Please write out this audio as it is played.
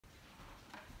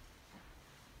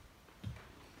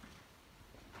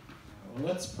Well,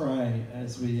 let's pray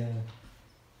as we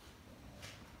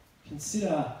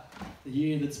consider the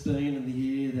year that's been and the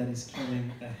year that is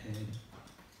coming ahead.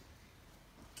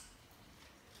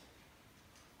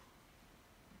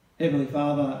 Heavenly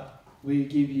Father, we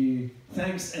give you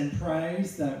thanks and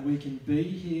praise that we can be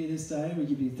here this day. We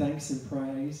give you thanks and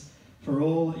praise for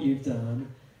all that you've done.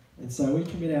 And so we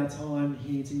commit our time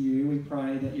here to you. We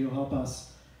pray that you'll help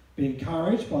us be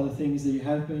encouraged by the things that you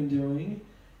have been doing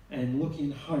and look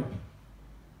in hope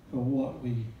for what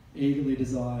we eagerly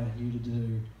desire you to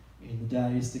do in the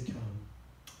days to come.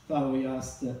 Father, we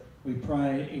ask that we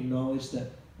pray, acknowledge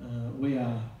that we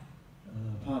are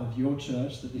part of your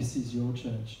church, that this is your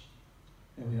church.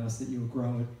 And we ask that you will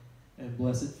grow it and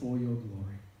bless it for your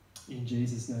glory. In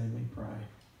Jesus' name we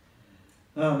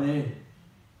pray. Amen.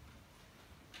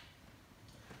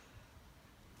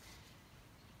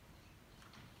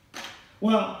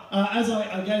 Well, as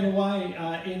I gave away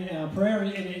in our prayer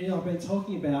and I've been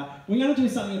talking about, we're going to do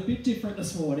something a bit different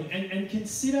this morning and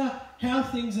consider how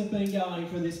things have been going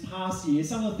for this past year,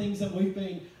 some of the things that we've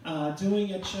been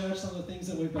doing at church, some of the things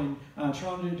that we've been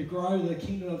trying to do to grow the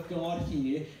kingdom of God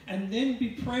here, and then be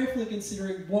prayerfully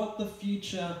considering what the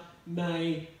future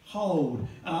may hold.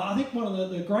 I think one of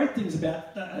the great things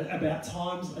about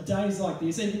times, days like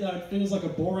this, even though it feels like a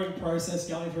boring process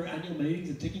going through annual meetings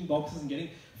and ticking boxes and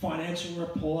getting financial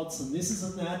reports and this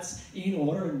and that's in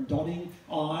order and dotting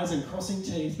I's and crossing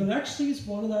T's, but it actually is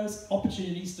one of those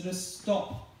opportunities to just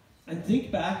stop and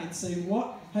think back and see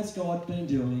what has God been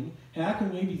doing, how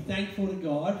can we be thankful to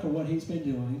God for what he's been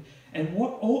doing, and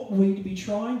what ought we to be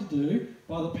trying to do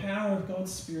by the power of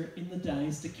God's Spirit in the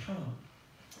days to come.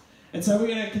 And so we're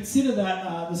going to consider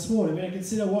that this morning. We're going to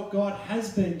consider what God has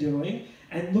been doing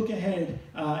and look ahead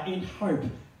in hope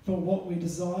for what we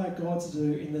desire God to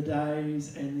do in the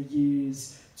days and the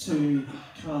years to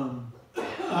come.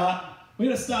 We're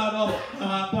going to start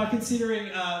off by considering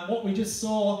what we just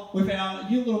saw with our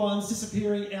you little ones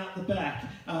disappearing out the back.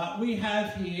 We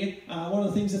have here one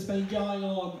of the things that's been going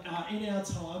on in our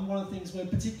time, one of the things we're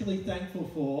particularly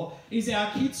thankful for, is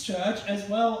our kids' church as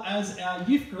well as our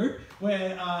youth group,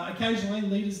 where occasionally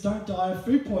leaders don't die of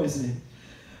food poisoning.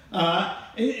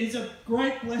 It's a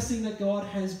great blessing that God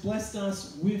has blessed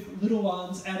us with little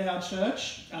ones at our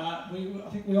church. I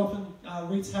think we often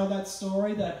retell that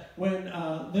story that when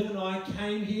Liv and I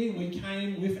came here, we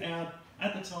came with our,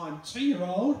 at the time,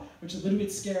 2-year-old, which is a little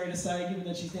bit scary to say given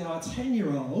that she's now a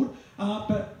 10-year-old.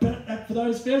 But for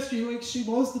those first few weeks, she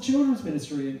was the children's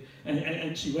ministry,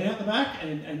 and she went out the back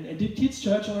and did kids'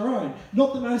 church on her own.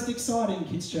 Not the most exciting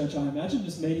kids' church, I imagine,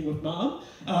 just meeting with mum.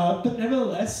 But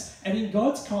nevertheless, and in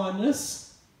God's kindness,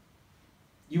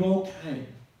 you all came.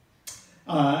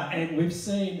 And we've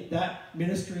seen that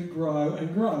ministry grow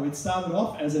and grow. It started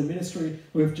off as a ministry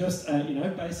with just,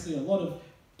 basically a lot of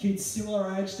kids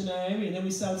similar age to Naomi, and then we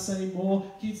started seeing more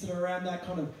kids that are around that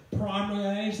kind of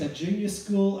primary age, that junior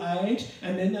school age,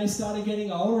 and then they started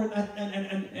getting older,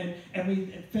 and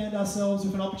we found ourselves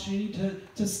with an opportunity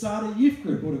to start a youth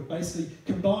group, or to basically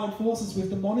combine forces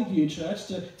with the Montague Church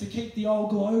to keep the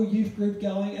old Glow youth group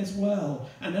going as well,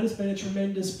 and that has been a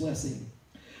tremendous blessing.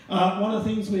 One of the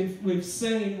things we've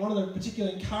seen, one of the particular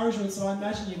encouragements that I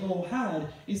imagine you've all had,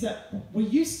 is that we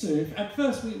used to, at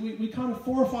first, we kind of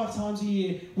 4 or 5 times a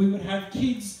year, we would have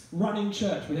kids running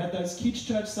church. We had those kids'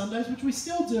 church Sundays, which we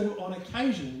still do on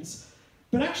occasions,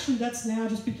 but actually that's now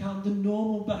just become the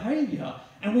normal behaviour.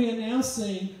 And we are now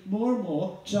seeing more and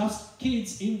more just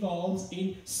kids involved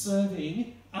in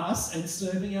serving us and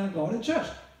serving our God in church.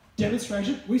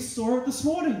 Demonstration, we saw it this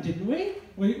morning, didn't we?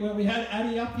 Where we had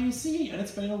Addie up here singing, and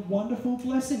it's been a wonderful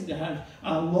blessing to have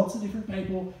lots of different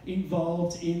people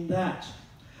involved in that.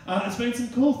 There's been some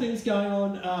cool things going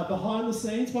on behind the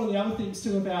scenes. One of the other things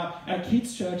too about our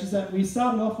kids' church is that we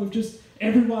started off with just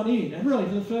everyone in, and really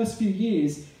for the first few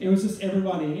years it was just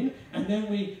everyone in, and then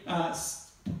we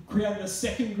created a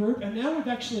second group, and now we've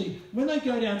actually, when they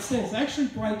go downstairs, they actually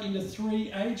break into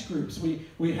 3 age groups.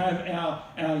 We have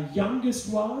our youngest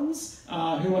ones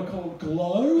who are called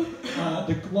Glow.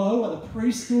 The Glow are the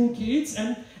preschool kids,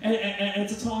 and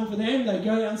it's a time for them. They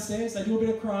go downstairs, they do a bit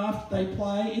of craft, they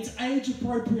play. It's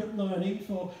age-appropriate learning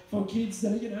for kids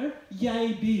that are,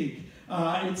 yay big.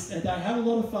 They have a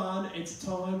lot of fun. It's a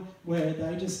time where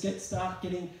they just start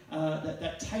getting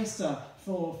that taster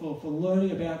for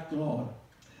learning about God.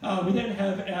 We then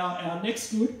have our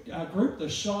next group, the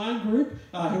Shine group,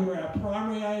 who are our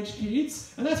primary age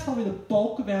kids, and that's probably the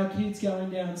bulk of our kids going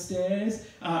downstairs.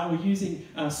 We're using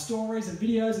stories and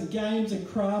videos and games and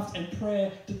craft and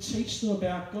prayer to teach them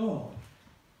about God.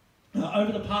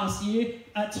 over the past year,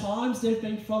 at times they've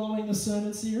been following the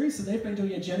sermon series, so they've been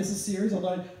doing a Genesis series,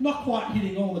 although not quite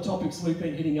hitting all the topics we've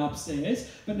been hitting upstairs,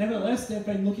 but nevertheless they've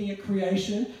been looking at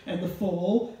creation and the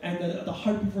fall and the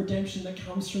hope of redemption that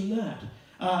comes from that.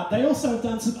 They also have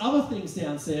done some other things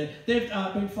downstairs. They've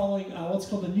been following what's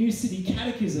called the New City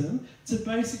Catechism to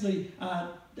basically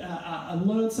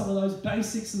learn some of those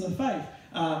basics of the faith.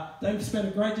 They've spent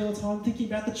a great deal of time thinking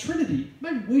about the Trinity.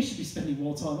 Maybe we should be spending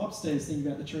more time upstairs thinking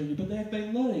about the Trinity, but they've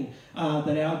been learning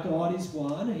that our God is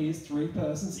one. He is three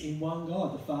persons in one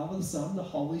God, the Father, the Son, the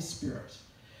Holy Spirit.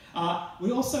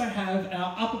 We also have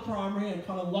our upper primary and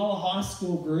kind of lower high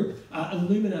school group,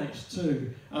 Illuminate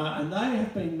too, and they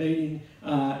have been meeting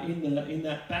in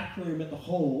that back room at the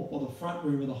hall, or the front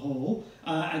room of the hall,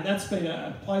 and that's been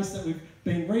a place that we've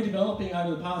been redeveloping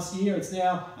over the past year. It's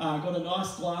now got a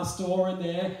nice glass door in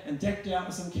there and decked out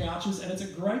with some couches, and it's a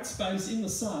great space in the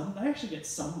sun. They actually get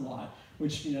sunlight,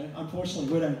 which,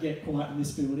 unfortunately we don't get quite in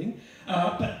this building.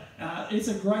 But it's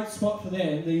a great spot for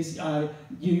them, these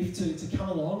youth, to come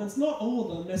along. It's not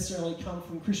all of them necessarily come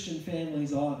from Christian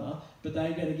families either, but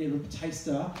they get to get a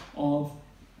taster of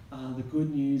the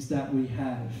good news that we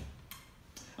have.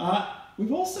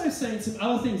 We've also seen some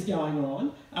other things going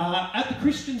on. At the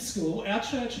Christian school, our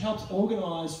church helps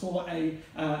organise for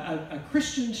a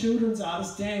Christian children's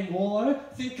artist, Dan Warlow.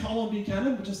 Think Colin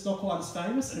Buchanan, but just not quite as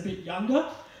famous and a bit younger.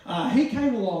 He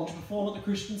came along to perform at the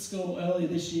Christian school earlier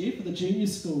this year for the junior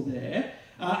school there.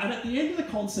 And at the end of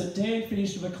the concert, Dan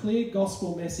finished with a clear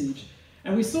gospel message.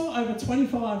 And we saw over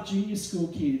 25 junior school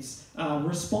kids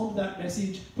respond to that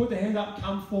message, put their hand up,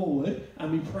 come forward,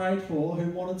 and we prayed for,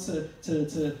 who wanted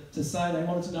to say they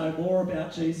wanted to know more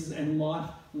about Jesus and life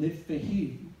lived for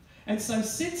him. And so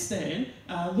since then,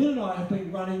 Lynn and I have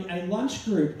been running a lunch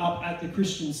group up at the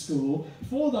Christian school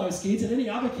for those kids and any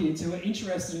other kids who are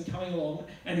interested in coming along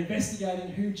and investigating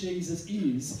who Jesus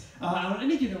is. On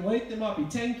any given week, there might be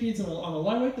 10 kids. On a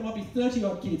low week, there might be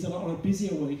 30-odd kids on a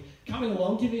busier week coming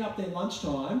along, giving up their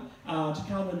lunchtime to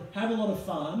come and have a lot of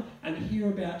fun and hear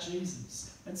about Jesus.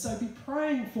 And so be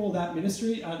praying for that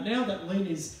ministry. Now that Lynn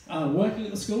is working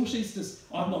at the school,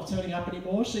 I'm not turning up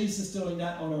anymore. She's just doing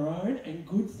that on her own, and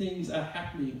good things are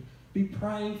happening. Be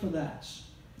praying for that.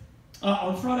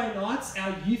 On Friday nights,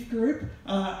 our youth group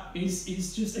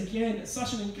is just, again,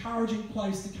 such an encouraging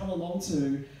place to come along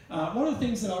to. One of the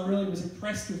things that I really was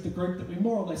impressed with the group that we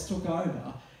more or less took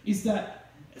over is that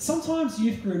sometimes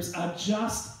youth groups are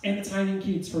just entertaining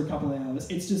kids for a couple of hours.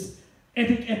 It's just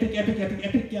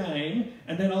epic game,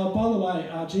 and then, oh, by the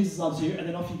way, Jesus loves you, and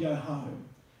then off you go home.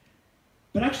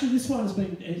 But actually this one has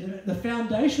been, the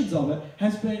foundations of it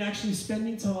has been actually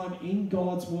spending time in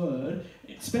God's Word,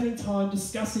 spending time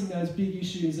discussing those big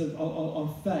issues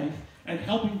of faith, and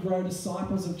helping grow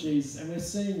disciples of Jesus, and we're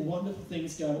seeing wonderful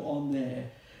things go on there.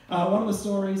 One of the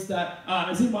stories that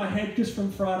is in my head just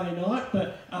from Friday night,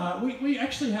 but we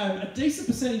actually have a decent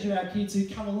percentage of our kids who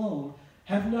come along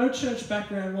have no church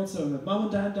background whatsoever. Mum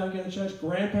and dad don't go to church,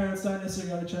 grandparents don't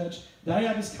necessarily go to church. They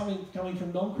are just coming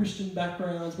from non-Christian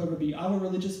backgrounds, whether it be other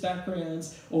religious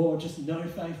backgrounds or just no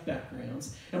faith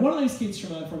backgrounds. And one of these kids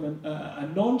from a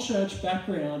non-church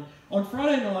background, on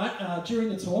Friday night during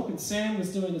the talk, and Sam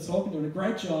was doing the talk and doing a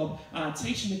great job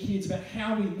teaching the kids about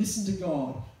how we listen to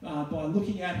God by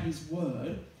looking at His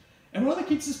Word. And one of the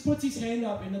kids just puts his hand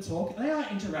up in the talk. They are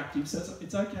interactive, so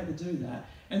it's okay to do that.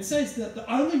 And says that the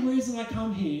only reason I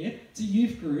come here to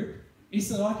youth group is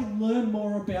that I can learn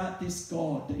more about this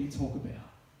God that you talk about.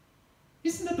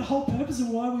 Isn't that the whole purpose of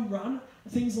why we run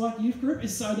things like youth group,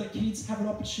 is so that kids have an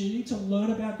opportunity to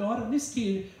learn about God? And this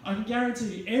kid, I can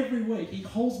guarantee you, every week he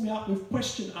calls me up with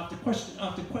question after question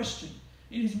after question.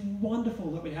 It is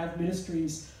wonderful that we have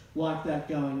ministries like that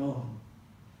going on.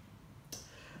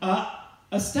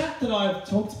 A stat that I've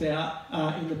talked about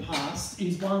in the past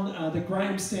is one that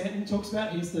Graham Stanton talks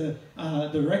about. He's the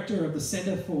director of the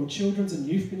Centre for Children's and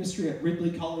Youth Ministry at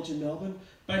Ridley College in Melbourne.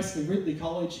 Basically, Ridley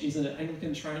College is an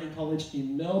Anglican training college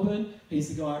in Melbourne.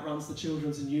 He's the guy that runs the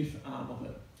children's and youth arm of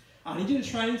it. He did a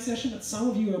training session that some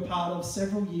of you were a part of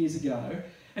several years ago,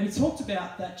 and he talked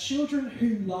about that children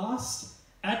who last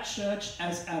at church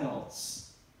as adults,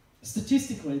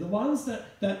 statistically, the ones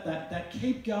that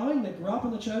keep going, that grow up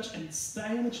in the church and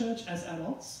stay in the church as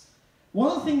adults, one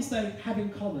of the things they have in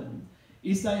common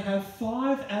is they have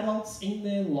 5 adults in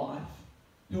their life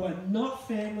who are not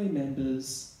family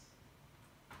members,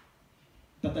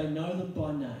 but they know them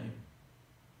by name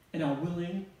and are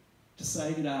willing to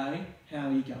say good day, how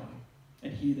are you going,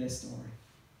 and hear their story.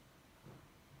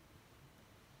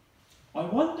 I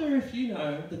wonder if you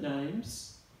know the names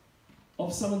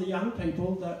of some of the young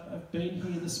people that have been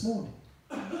here this morning.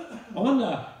 I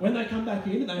wonder, when they come back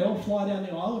in and they all fly down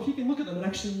the aisle, if you can look at them and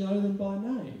actually know them by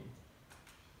name.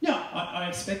 Yeah, I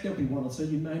expect there'll be one or two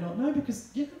you may not know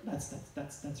because, yeah, that's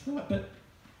right. But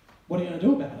what are you going to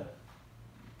do about it?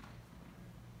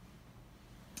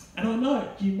 And I know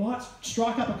you might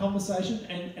strike up a conversation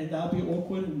and they'll be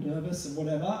awkward and nervous and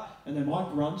whatever, and they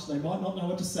might grunt, they might not know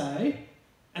what to say,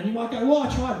 and you might go, well,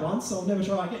 I tried once, so I'll never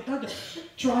try again. No,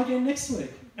 try again next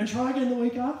week, and try again the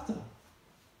week after.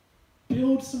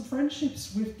 Build some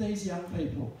friendships with these young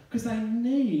people, because they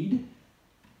need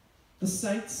the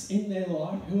saints in their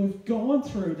life who have gone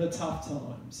through the tough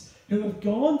times, who have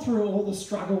gone through all the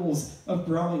struggles of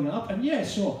growing up. And yeah,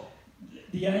 sure,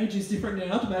 the age is different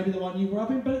now to maybe the one you grew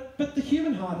up in, but the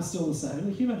human heart is still the same.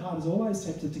 The human heart is always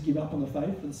tempted to give up on the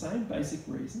faith for the same basic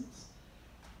reasons.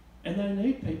 And they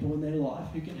need people in their life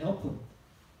who can help them.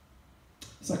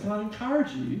 So can I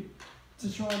encourage you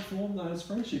to try and form those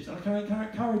friendships? And I can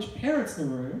encourage parents in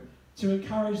the room to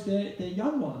encourage their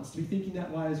young ones to be thinking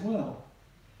that way as well.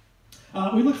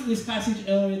 We looked at this passage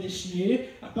earlier this year,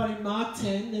 but in Mark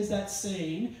 10, there's that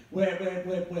scene where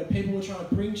people were trying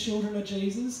to bring children to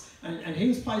Jesus, and he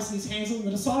was placing his hands on them.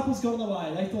 The disciples got in the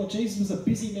way. They thought Jesus was a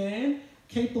busy man.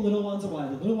 Keep the little ones away.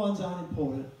 The little ones aren't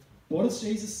important. What does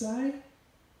Jesus say?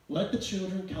 Let the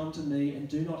children come to me and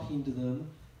do not hinder them,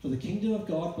 for the kingdom of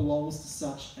God belongs to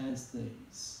such as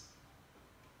these.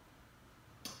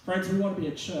 Friends, we want to be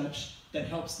a church that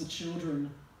helps the children,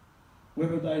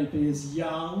 whether they be as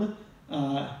young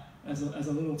as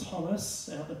a little Thomas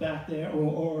out the back there,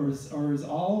 or as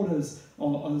old as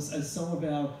some of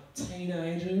our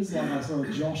teenagers, like I saw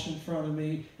Josh in front of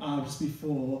me just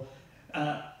before.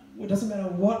 It doesn't matter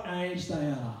what age they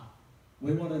are.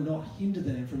 We want to not hinder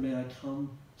them from being able to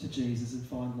come to Jesus and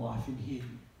find life in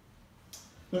him.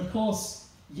 But of course,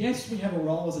 yes, we have a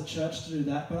role as a church to do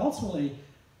that, but ultimately,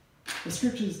 the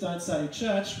scriptures don't say,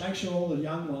 church, make sure all the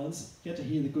young ones get to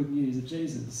hear the good news of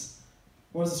Jesus.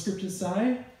 What does the scriptures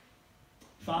say?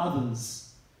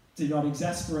 Fathers, do not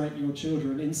exasperate your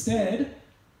children. Instead,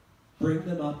 bring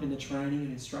them up in the training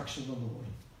and instruction of the Lord.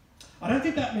 I don't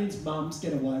think that means mums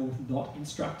get away with not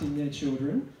instructing their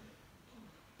children.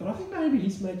 But I think maybe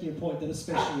he's making a point that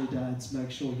especially dads,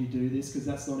 make sure you do this, because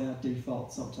that's not our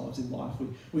default sometimes in life.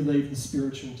 We leave the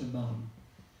spiritual to mum.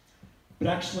 But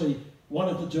actually, one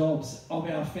of the jobs of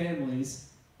our families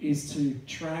is to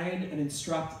train and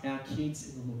instruct our kids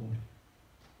in the Lord.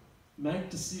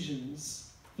 Make decisions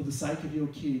for the sake of your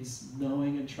kids,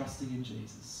 knowing and trusting in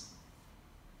Jesus.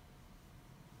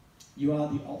 You are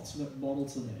the ultimate model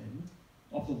to them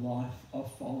of the life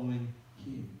of following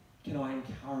him. Can I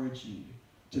encourage you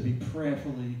to be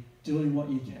prayerfully doing what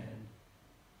you can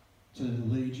to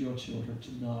lead your children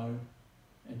to know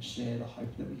and share the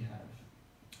hope that we have?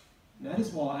 And that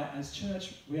is why, as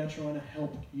church, we are trying to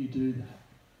help you do that.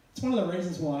 It's one of the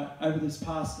reasons why, over this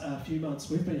past few months,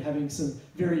 we've been having some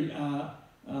very,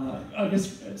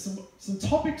 some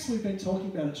topics we've been talking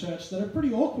about at church that are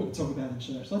pretty awkward to talk about in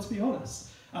church, let's be honest.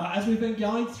 As we've been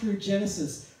going through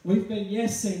Genesis, we've been,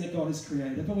 yes, seeing that God is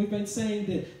creator, but we've been seeing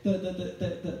the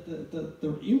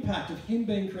impact of him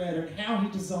being creator and how he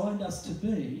designed us to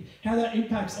be, how that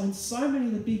impacts on so many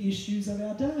of the big issues of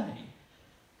our day.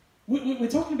 We're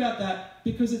talking about that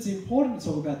because it's important to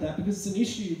talk about that, because it's an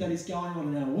issue that is going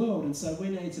on in our world, and so we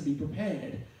need to be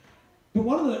prepared. But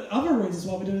one of the other reasons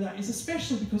why we're doing that is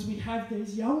especially because we have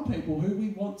these young people who we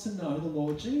want to know the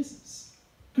Lord Jesus.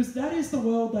 Because that is the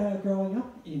world they are growing up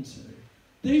into.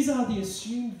 These are the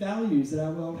assumed values that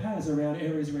our world has around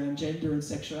areas around gender and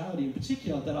sexuality in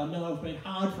particular that I know have been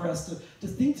hard for us to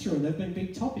think through, and they've been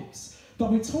big topics.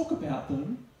 But we talk about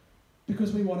them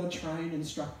because we want to train and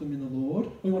instruct them in the Lord.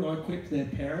 We want to equip their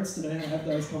parents to know how to have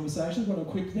those conversations. We want to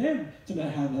equip them to know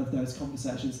how to have those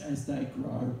conversations as they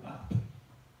grow up.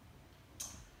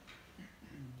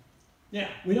 Now,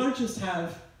 we don't just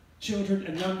have children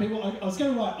and young people. I was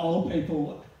going to write old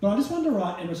people, but I just wanted to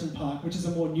write Emerson Park, which is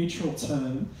a more neutral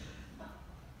term,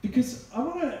 because I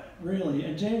want to really,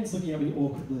 and Jan's looking at me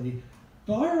awkwardly,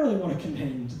 but I really want to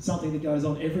commend something that goes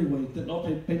on every week that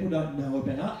people don't know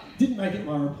about. Didn't make it in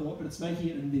my report, but it's making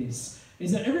it in this.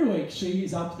 Is that every week she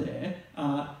is up there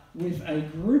with a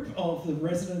group of the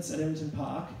residents at Emerson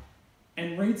Park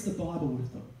and reads the Bible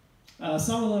with them.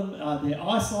 Some of them, their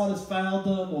eyesight has failed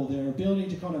them, or their ability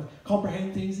to kind of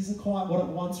comprehend things isn't quite what it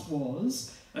once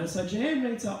was. And so Jan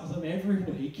meets up with them every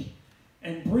week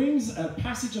and brings a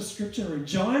passage of scripture in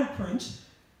giant print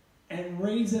and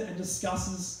reads it and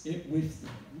discusses it with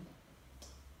them.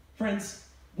 Friends,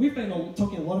 we've been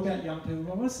talking a lot about young people,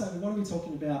 but I want to say we want to be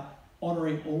talking about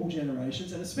honouring all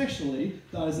generations, and especially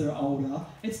those that are older.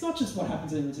 It's not just what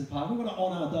happens at Edmonton Park. We want to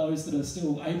honour those that are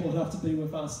still able enough to be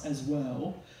with us as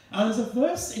well. There's a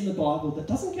verse in the Bible that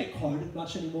doesn't get quoted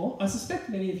much anymore. I suspect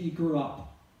many of you grew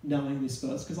up knowing this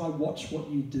verse because I watch what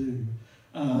you do.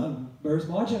 Whereas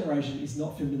my generation is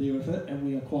not familiar with it, and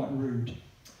we are quite rude.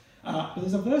 But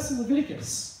there's a verse in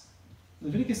Leviticus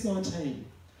 19.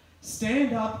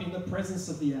 Stand up in the presence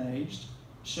of the aged,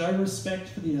 show respect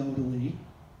for the elderly,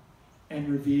 and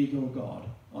revere your God.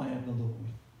 I am the Lord.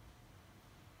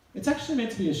 It's actually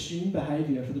meant to be assumed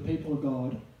behaviour for the people of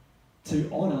God to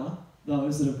honour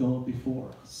those that have gone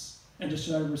before us, and to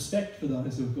show respect for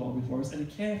those who have gone before us, and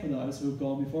to care for those who have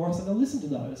gone before us, and to listen to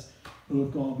those who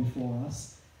have gone before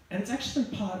us. And it's actually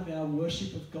part of our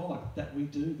worship of God that we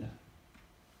do that.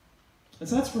 And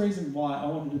so that's the reason why I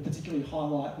wanted to particularly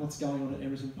highlight what's going on at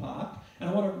Edmonton Park. And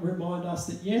I want to remind us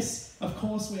that yes, of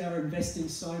course we are investing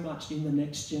so much in the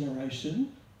next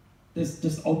generation. There's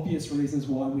just obvious reasons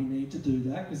why we need to do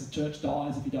that, because the church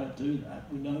dies if you don't do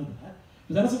that. We know that.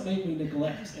 But that doesn't mean we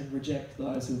neglect and reject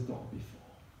those who have gone before.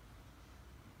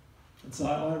 And so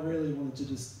I really wanted to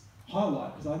just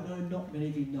highlight, because I know not many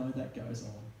of you know that goes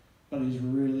on, but it is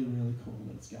really, really cool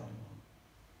that it's going on.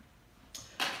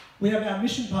 We have our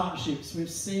mission partnerships with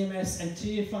CMS and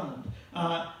Tear Fund.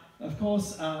 Of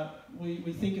course,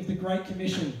 we think of the Great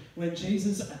Commission when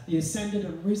Jesus, the ascended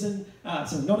and risen,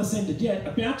 so not ascended yet,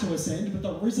 about to ascend, but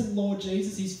the risen Lord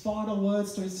Jesus, his final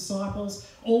words to his disciples,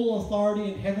 all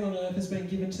authority in heaven and earth has been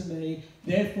given to me,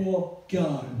 therefore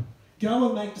go. Go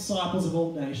and make disciples of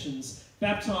all nations,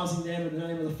 baptizing them in the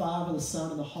name of the Father, the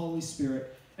Son, and the Holy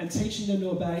Spirit, and teaching them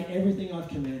to obey everything I've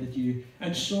commanded you.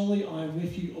 And surely I am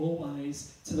with you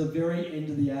always to the very end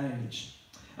of the age.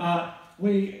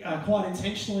 We quite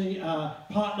intentionally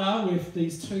partner with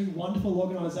these two wonderful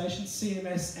organisations,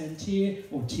 CMS and Tear,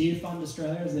 or Tear Fund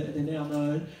Australia as they're now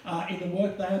known, in the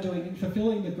work they are doing in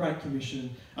fulfilling the Great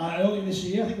Commission. Earlier this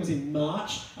year, I think it was in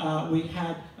March, we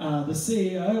had the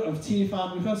CEO of Tear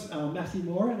Fund with us, Matthew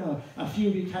Moore, and a few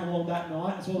of you came along that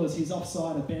night, as well as his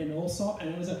offsider, Ben Alsop,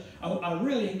 and it was a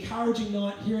really encouraging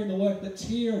night hearing the work that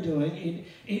Tear are doing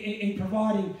in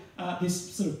providing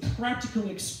this sort of practical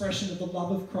expression of the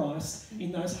love of Christ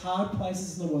in those hard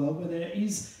places in the world where there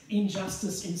is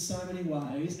injustice in so many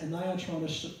ways, and they are trying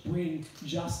to bring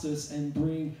justice and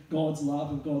bring God's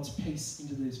love and God's peace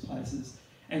into these places,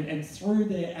 and through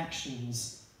their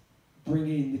actions bring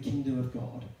in the kingdom of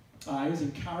God. It was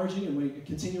encouraging, and we're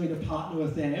continuing to partner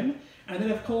with them. And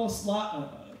then, of course,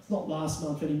 it's not last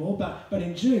month anymore, but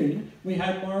in June, we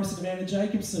had Morris and Amanda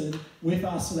Jacobson with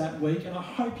us for that week, and I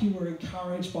hope you were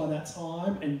encouraged by that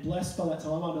time and blessed by that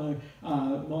time. I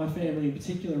know my family in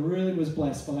particular really was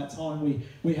blessed by that time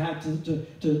we had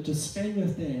to spend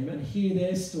with them and hear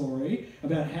their story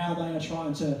about how they are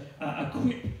trying to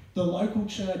equip the local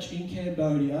church in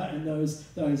Cambodia and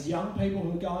those young people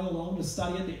who are going along to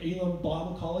study at the Elam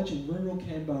Bible College in rural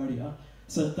Cambodia,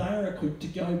 so that they are equipped to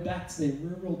go back to their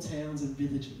rural towns and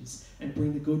villages and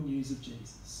bring the good news of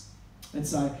Jesus. And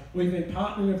so we've been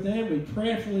partnering with them, we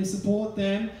prayerfully support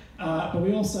them, but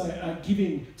we also are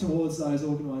giving towards those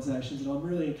organisations, and I'm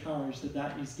really encouraged that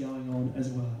that is going on as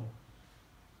well.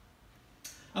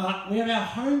 We have our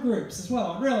home groups as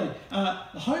well. Really,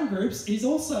 the home groups is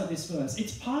also this verse.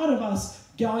 It's part of us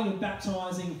going and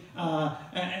baptising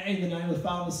in the name of the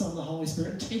Father, the Son, and the Holy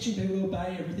Spirit, and teaching people to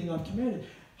obey everything I've commanded.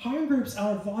 Home groups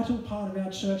are a vital part of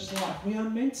our church life. We are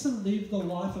meant to live the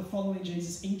life of following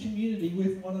Jesus in community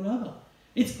with one another.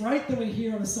 It's great that we're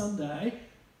here on a Sunday,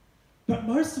 but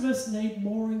most of us need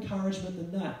more encouragement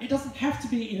than that. It doesn't have to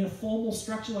be in a formal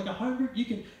structure like a home group. You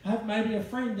can have maybe a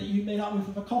friend that you meet up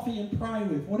with a coffee and pray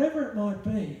with, whatever it might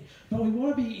be. But we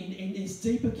want to be in this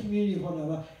deeper community with one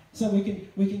another, so we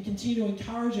can continue to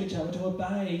encourage each other to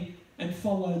obey and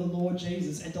follow the Lord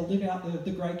Jesus and to live out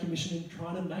the Great Commission in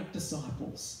trying to make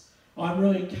disciples. I'm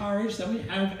really encouraged that we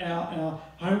have our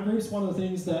home groups. One of the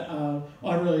things that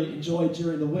I really enjoyed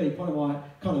during the week, one of my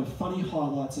kind of funny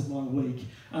highlights of my week,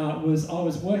 was I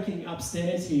was working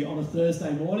upstairs here on a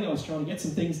Thursday morning. I was trying to get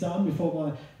some things done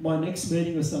before my next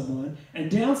meeting with someone.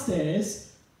 And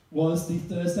downstairs was the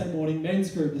Thursday morning men's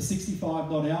group, the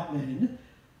 65 Not Out men.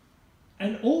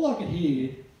 And all I could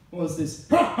hear was this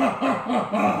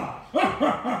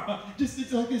just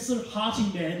it's like this sort of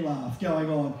hearty man laugh going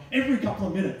on every couple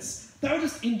of minutes. They were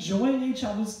just enjoying each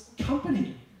other's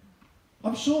company.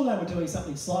 I'm sure they were doing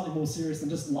something slightly more serious than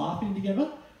just laughing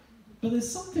together, but there's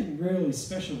something really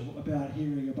special about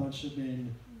hearing a bunch of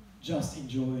men just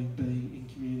enjoying being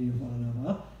in community with one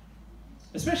another,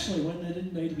 especially when there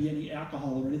didn't need to be any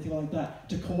alcohol or anything like that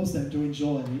to cause them to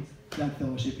enjoy that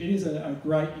fellowship. It is a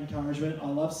great encouragement. I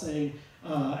love seeing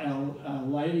our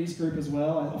ladies group as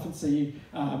well. I often see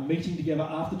meeting together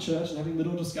after church and having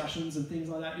little discussions and things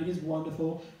like that. It is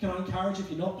wonderful. Can I encourage, if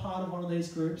you're not part of one of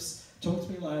these groups, talk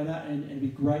to me later, and it'd be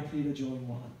great for you to join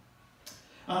one.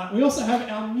 We also have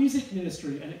our music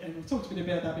ministry, and we've talked a bit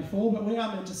about that before, but we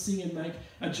are meant to sing and make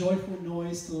a joyful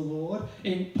noise to the Lord.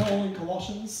 Paul in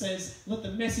Colossians says, "Let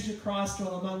the message of Christ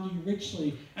dwell among you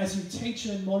richly, as you teach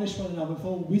and admonish one another with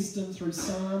all wisdom through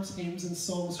psalms, hymns and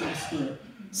songs from the Spirit,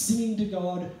 singing to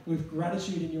God with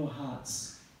gratitude in your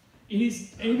hearts." It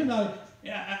is, even though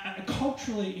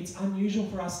culturally it's unusual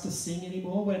for us to sing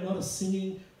anymore, we're not a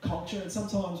singing culture, and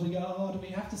sometimes we go, "Oh, do we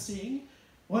have to sing?"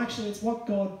 Well, actually, it's what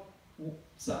God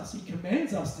He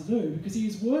commands us to do, because He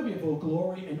is worthy of all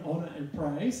glory and honour and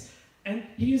praise, and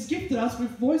He has gifted us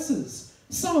with voices.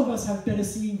 Some of us have better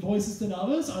singing voices than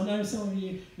others. I know some of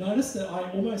you noticed that I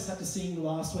almost had to sing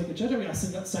last week at church. I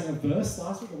sang a verse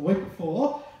last week, a week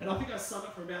before, and I think I sung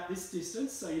it from about this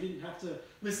distance, so you didn't have to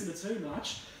listen to too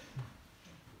much.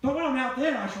 But when I'm out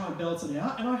there, I try and belt it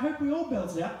out, and I hope we all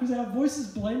belt it out, because our voices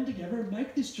blend together and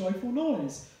make this joyful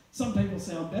noise. Some people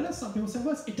sound better, some people sound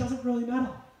worse. It doesn't really matter.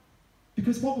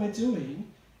 Because what we're doing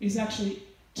is actually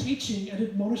teaching and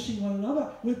admonishing one another.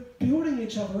 We're building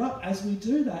each other up as we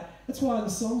do that. That's why the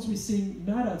songs we sing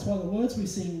matter. That's why the words we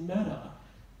sing matter.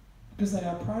 Because they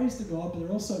are praise to God, but they're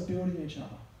also building each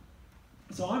other.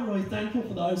 So I'm really thankful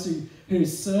for those who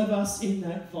serve us in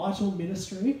that vital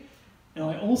ministry. And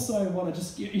I also want to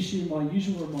just issue my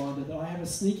usual reminder that I have a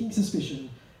sneaking suspicion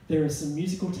there is some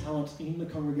musical talent in the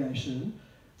congregation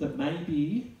that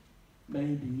maybe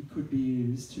could be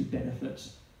used to benefit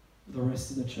the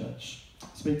rest of the church.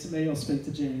 Speak to me or speak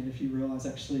to Jan if you realise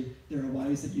actually there are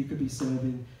ways that you could be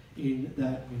serving in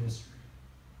that ministry.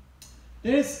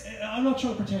 I'm not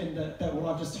trying to pretend that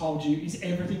what I've just told you is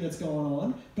everything that's going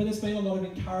on, but there's been a lot of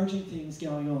encouraging things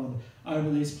going on over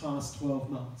these past 12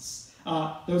 months.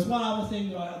 There was one other thing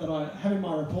that I have in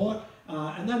my report,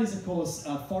 and that is, of course,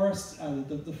 Forest.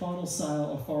 The final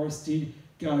sale of Forest did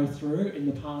go through in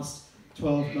the past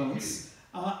 12 months.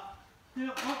 Now,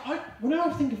 whenever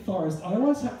I think of Forest, I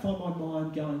always find my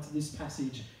mind going to this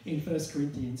passage in 1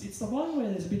 Corinthians. It's the one where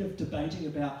there's a bit of debating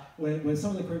about where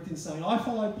some of the Corinthians saying, I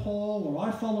follow Paul or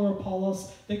I follow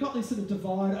Apollos. They've got this sort of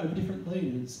divide over different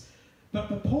leaders.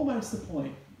 But Paul makes the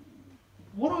point,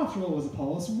 what after all was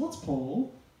Apollos and what's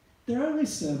Paul? They're only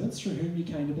servants through whom you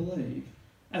came to believe,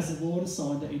 as the Lord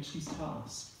assigned to each his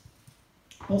task.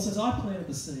 Paul says, I planted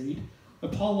the seed,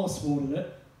 Apollos watered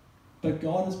it, but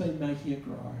God has been making it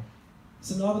grow.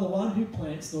 So neither the one who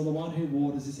plants nor the one who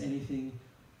waters is anything,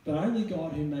 but only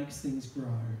God who makes things grow.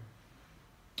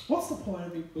 What's the point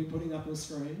of me putting up on the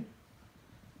screen?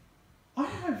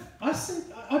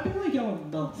 I've been only going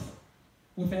a month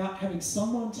without having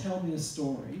someone tell me a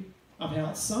story of how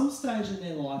at some stage in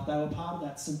their life they were part of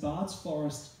that St. Bart's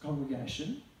Forest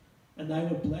congregation and they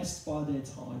were blessed by their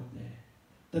time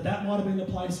there. That might have been the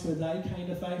place where they came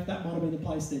to faith, that might have been the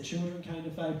place their children came to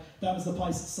faith, that was the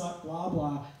place that such blah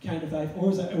blah came to faith,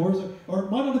 or it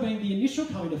might not have been the initial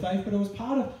coming to faith, but it was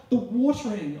part of the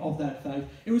watering of that faith.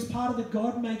 It was part of the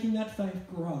God making that faith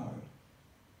grow.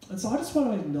 And so I just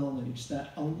want to acknowledge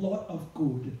that a lot of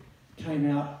good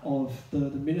came out of the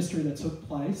ministry that took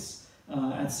place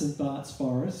at St. Bart's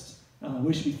Forest.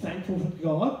 We should be thankful to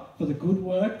God for the good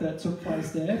work that took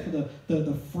place there, for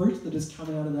the fruit that has come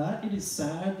out of that. It is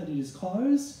sad that it is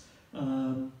closed,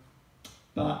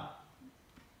 but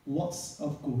lots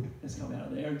of good has come out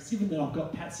of there. And given that I've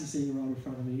got Patsy sitting right in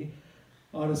front of me,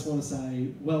 I just want to say,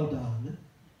 well done,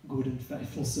 good and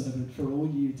faithful servant, for all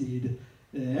you did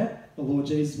there. The Lord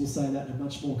Jesus will say that in a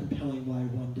much more compelling way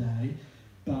one day,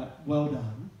 but well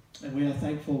done. And we are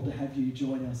thankful to have you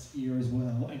join us here as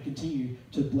well and continue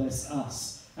to bless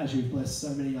us as you've blessed so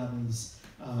many others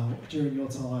during your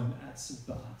time at St.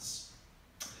 Bart's.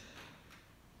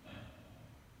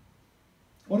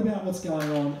 What about what's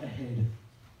going on ahead?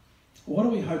 What are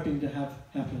we hoping to have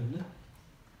happen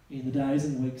in the days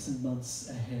and weeks and months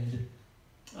ahead?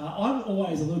 I'm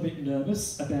always a little bit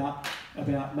nervous about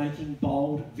making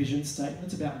bold vision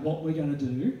statements about what we're going to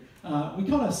do. We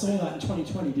kind of saw that in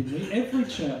 2020, didn't we? Every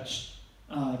church,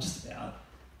 just about.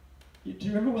 Do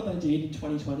you remember what they did in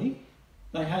 2020?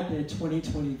 They had their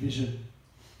 2020 vision.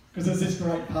 Because it was this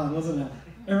great pun, wasn't it?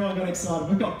 Everyone got excited.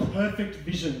 We've got perfect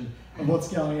vision of what's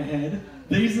going ahead.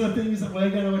 These are the things that we're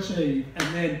going to achieve.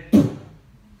 And then,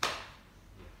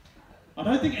 I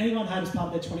don't think anyone had as part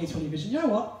of their 2020 vision, you know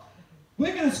what?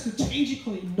 We're going to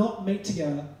strategically not meet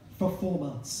together for 4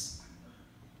 months.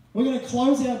 We're going to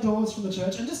close our doors from the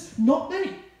church and just not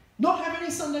meet. Not have any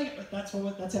Sunday, but that's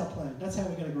our plan. That's how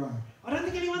we're going to grow. I don't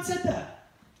think anyone said that.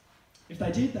 If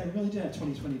they did, they really did have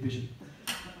 2020 vision.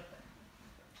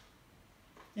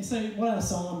 And so what our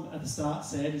psalm at the start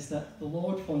said is that the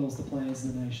Lord foils the plans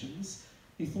of the nations.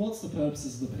 He thwarts the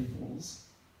purposes of the peoples.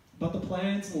 But the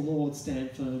plans of the Lord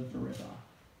stand firm forever.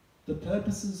 The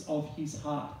purposes of his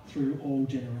heart through all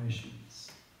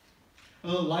generations. A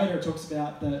little later it talks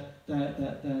about that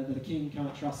a king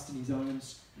can't trust in his own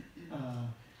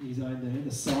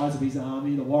the size of his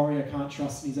army. The warrior can't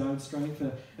trust in his own strength.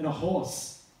 And a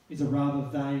horse is a rather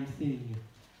vain thing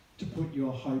to put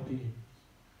your hope in.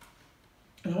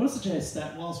 And I want to suggest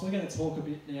that whilst we're going to talk a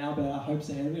bit now about our hopes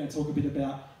ahead, we're going to talk a bit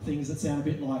about things that sound a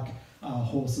bit like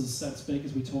horses, so to speak,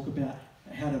 as we talk about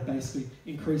how to basically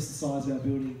increase the size of our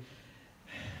building.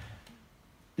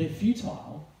 They're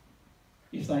futile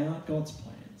if they aren't God's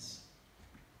plans.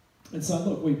 And so,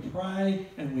 look, we pray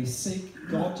and we seek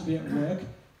God to be at work,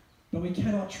 but we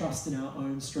cannot trust in our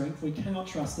own strength. We cannot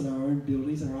trust in our own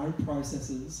abilities and our own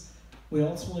processes. We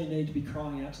ultimately need to be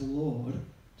crying out to the Lord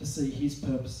to see his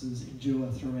purposes endure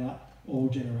throughout all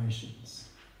generations.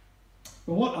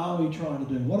 But what are we trying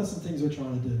to do? What are some things we're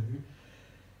trying to do?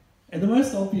 And the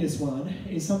most obvious one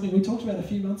is something we talked about a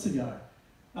few months ago.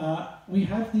 We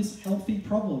have this healthy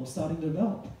problem starting to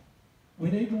develop. We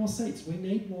need more seats. We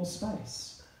need more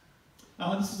space.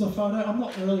 This is a photo. I'm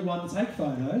not really one to take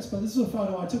photos, but this is a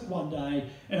photo I took one day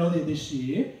earlier this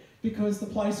year because the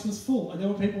place was full and there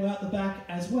were people out the back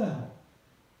as well.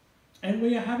 And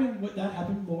we are having that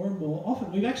happen more and more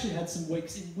often. We've actually had some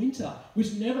weeks in winter,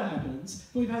 which never happens,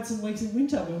 but we've had some weeks in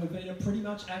winter where we've been pretty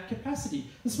much at capacity.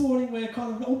 This morning we're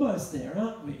kind of almost there,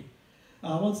 aren't we?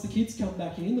 Once the kids come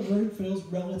back in, the room feels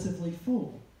relatively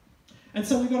full. And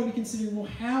so we've got to be considering,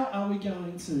 well, how are we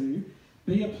going to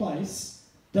be a place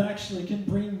that actually can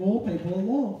bring more people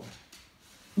along?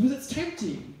 Because it's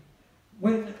tempting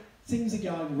when things are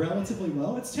going relatively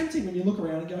well. It's tempting when you look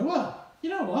around and go, well, you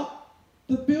know what?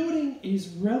 The building is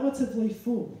relatively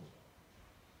full.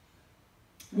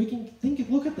 We can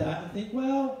look at that and think,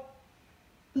 well,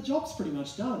 the job's pretty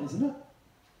much done, isn't it?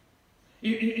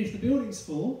 If the building's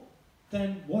full,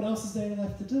 then what else is there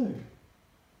left to do?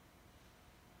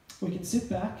 We can sit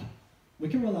back, we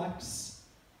can relax,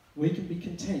 we can be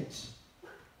content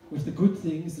with the good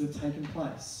things that have taken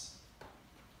place.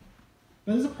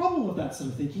 But there's a problem with that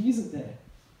sort of thinking, isn't there?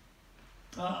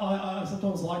 I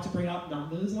sometimes like to bring up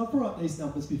numbers, and I've brought up these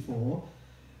numbers before,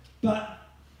 but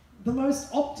the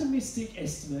most optimistic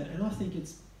estimate, and I think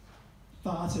it's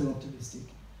far too optimistic,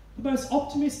 the most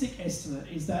optimistic estimate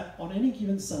is that on any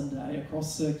given Sunday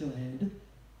across Circular Head,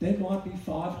 there might be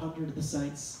 500 of the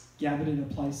saints gathered in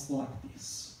a place like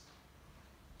this.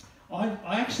 I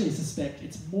actually suspect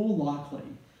it's more likely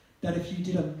that if you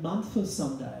did a month of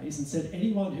Sundays and said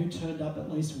anyone who turned up at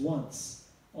least once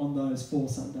on those 4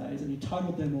 Sundays, and you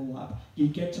totaled them all up, you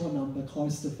get to a number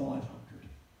close to 500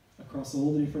 across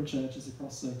all the different churches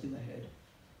across Circular Head.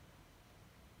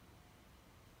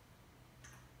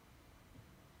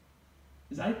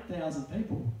 There's 8,000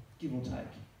 people, give or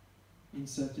take, in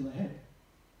Circular Head.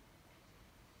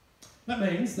 That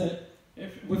means that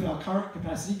with our current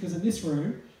capacity, because in this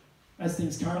room, as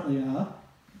things currently are,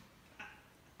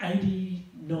 80,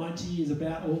 90 is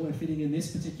about all we're fitting in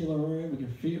this particular room. We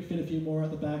can fit a few more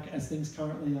at the back as things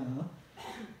currently are.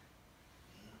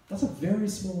 That's a very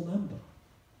small number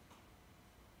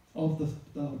of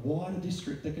the wider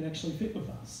district that can actually fit with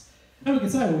us. And we can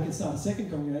say, well, we can start a second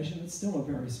congregation, it's still a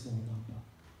very small number.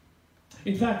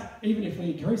 In fact, even if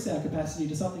we increase our capacity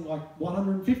to something like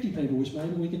 150 people, which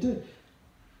maybe we could do,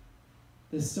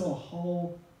 there's still a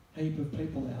whole heap of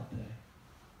people out there.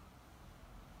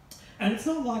 And it's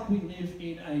not like we live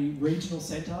in a regional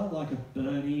centre like a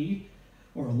Burnie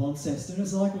or a Launceston.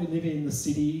 It's not like we live in the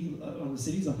city, one of the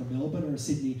cities like a Melbourne or a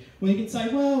Sydney, where you can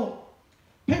say, well,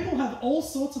 people have all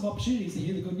sorts of opportunities to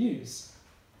hear the good news.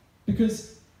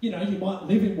 Because, you know, you might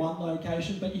live in one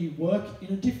location, but you work in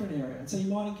a different area. And so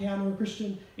you might encounter a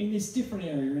Christian in this different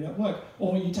area and at work.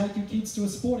 Or you take your kids to a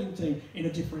sporting team in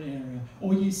a different area.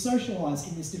 Or you socialise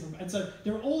in this different... And so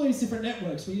there are all these different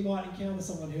networks where you might encounter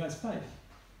someone who has faith.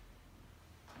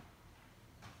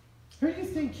 Who do you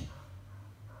think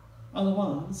are the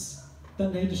ones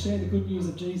that need to share the good news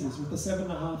of Jesus with the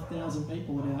 7,500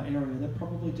 people in our area that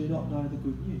probably do not know the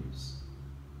good news?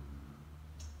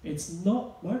 It's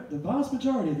not, the vast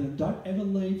majority of them don't ever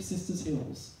leave Sisters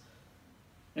Hills.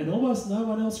 And almost no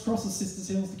one else crosses Sisters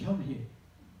Hills to come here.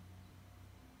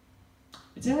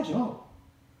 It's our job.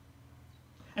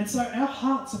 And so our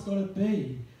hearts have got to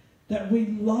be that we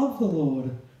love the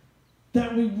Lord,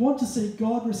 that we want to see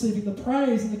God receiving the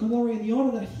praise and the glory and the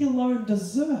honour that he alone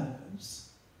deserves,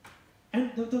 And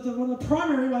one of the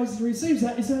primary ways he receives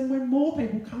that is when more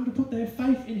people come to put their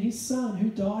faith in his Son who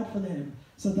died for them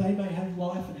so they may have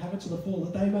life and have it to the full,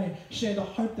 that they may share the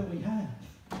hope that we have.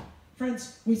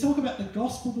 Friends, we talk about the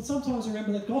gospel, but sometimes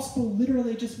remember the gospel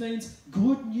literally just means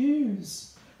good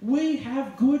news. We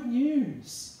have good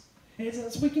news.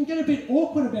 We can get a bit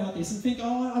awkward about this and think,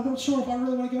 oh, I'm not sure if I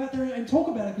really want to go out there and talk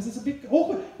about it because it's a bit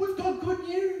awkward. We've got good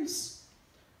news.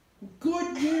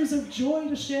 Good news of joy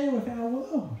to share with our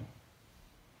world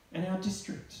and our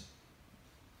district.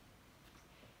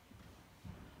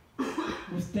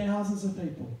 With thousands of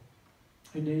people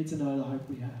who need to know the hope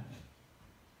we have.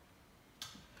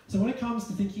 So when it comes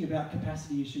to thinking about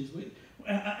capacity issues,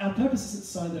 our purpose isn't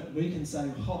so that we can say,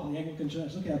 oh, the Anglican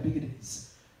Church, look how big it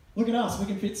is. Look at us, we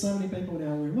can fit so many people in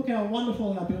our room. Look how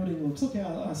wonderful our building looks. Look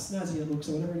how snazzy it looks,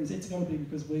 or whatever it is. It's got to be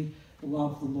because we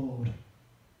love the Lord.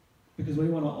 Because we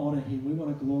want to honour him, we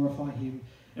want to glorify him,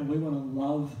 and we want to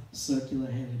love Circular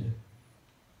Head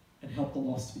and help the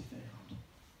lost be found.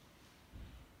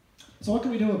 So what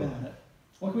can we do about it?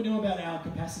 What can we do about our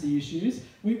capacity issues?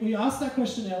 We asked that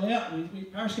question earlier.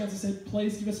 Parish Council said,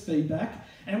 please give us feedback.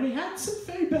 And we had some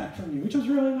feedback from you, which was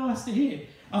really nice to hear.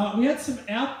 We had some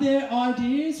out there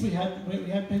ideas. We had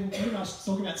people pretty much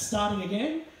talking about starting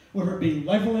again, whether it be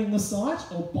levelling the site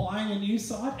or buying a new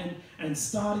site and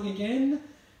starting again.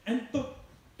 And look,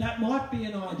 that might be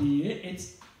an idea.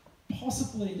 It's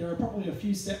possibly, there are probably a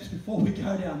few steps before we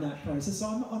go down that process. So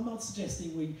I'm not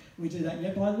suggesting we do that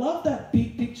yet, but I love that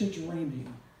big picture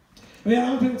dreaming. We had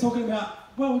other people talking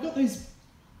about, well, we've got these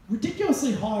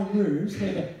ridiculously high roofs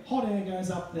where the hot air goes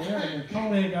up there and the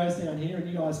cold air goes down here and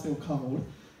you guys feel cold.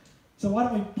 So why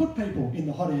don't we put people in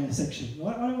the hot air section?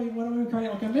 Why don't we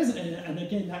create like a mezzanine? And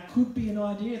again, that could be an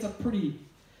idea. It's a pretty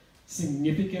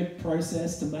significant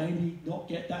process to maybe not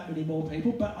get that many more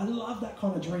people, but I love that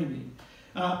kind of dreaming.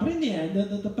 But in the end,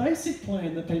 the basic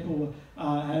plan that people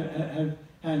have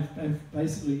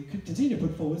basically continued to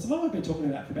put forward, is what we've been talking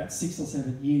about for about 6 or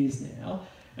 7 years now,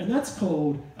 and that's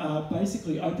called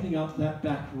basically opening up that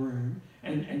back room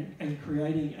and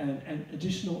creating an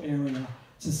additional area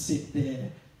to sit there.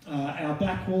 Our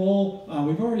back wall,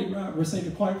 we've already received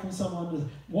a quote from someone with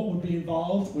what would be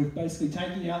involved with basically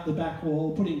taking out the back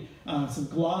wall, putting some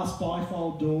glass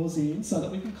bifold doors in so that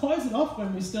we can close it off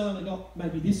when we still only got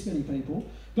maybe this many people,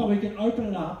 but we can open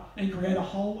it up and create a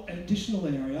whole additional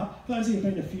area. For those of you who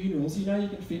have been to funerals, you know you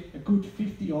can fit a good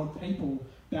 50 odd people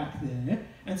back there,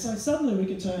 and so suddenly we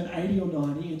can turn 80 or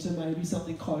 90 into maybe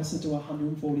something closer to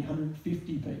 140,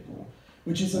 150 people,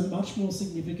 which is a much more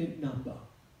significant number.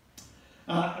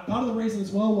 Part of the reason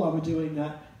as well why we're doing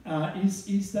that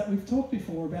is that we've talked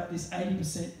before about this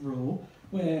 80% rule,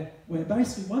 where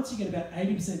basically once you get about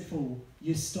 80% full,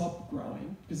 you stop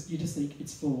growing because you just think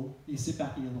it's full, you sit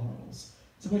back in your laurels.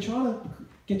 So we're trying to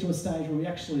get to a stage where we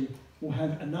actually will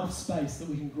have enough space that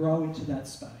we can grow into that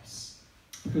space,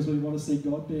 because we want to see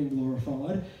God being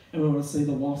glorified and we want to see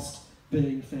the lost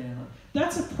being found.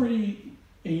 That's a pretty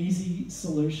easy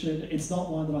solution. It's not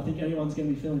one that I think anyone's going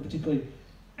to be feeling particularly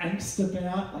angst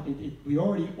about. Like we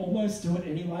already almost do it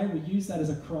anyway. We use that as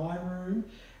a cry room.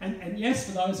 And yes,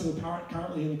 for those who are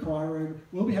currently in the cry room,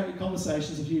 we'll be having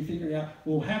conversations with you figuring out,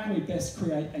 well, how can we best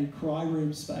create a cry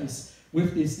room space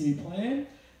with this new plan?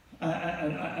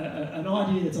 An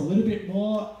idea that's a little bit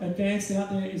more advanced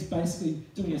out there is basically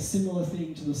doing a similar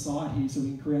thing to the side here so we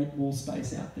can create more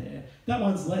space out there. That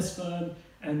one's less firm,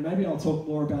 and maybe I'll talk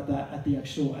more about that at the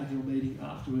actual annual meeting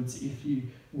afterwards if you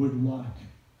would like.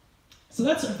 So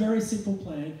that's a very simple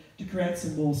plan to create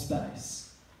some more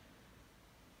space.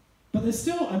 But there's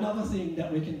still another thing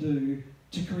that we can do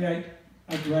to create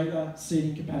a greater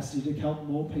seating capacity to help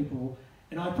more people.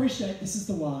 And I appreciate this is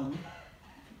the one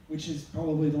which is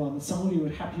probably the one that some of you are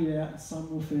happy about and some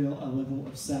will feel a level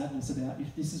of sadness about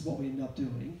if this is what we end up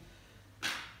doing.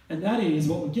 And that is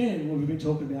what we've been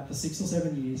talking about for 6 or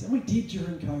 7 years, and we did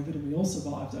during COVID and we all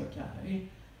survived okay,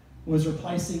 was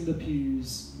replacing the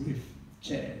pews with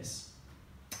chairs.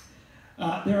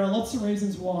 There are lots of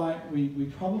reasons why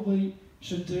we probably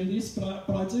should do this, but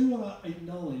I do want to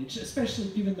acknowledge, especially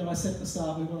given that I said at the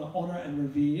start, we want to honour and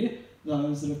revere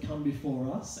those that have come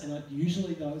before us, and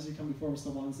usually those who come before us are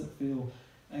the ones that feel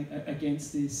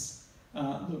against this.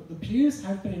 Look, the pews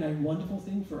have been a wonderful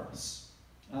thing for us.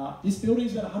 This building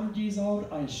is about 100 years old.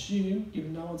 I assume,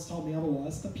 given no one's told me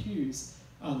otherwise, the pews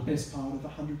are the best part of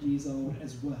 100 years old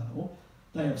as well.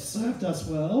 They have served us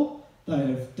well, they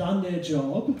have done their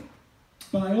job,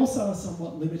 but they also are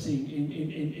somewhat limiting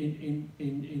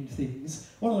in things.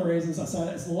 One of the reasons I say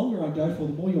that is the longer I go for,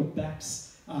 the more your backs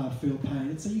feel pain.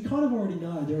 And so you kind of already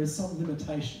know there is some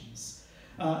limitations.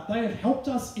 they have helped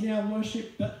us in our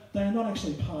worship, but they are not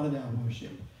actually part of our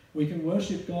worship. We can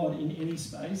worship God in any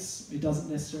space. It doesn't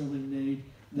necessarily need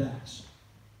that.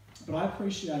 But I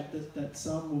appreciate that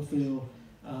some will feel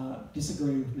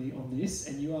disagree with me on this,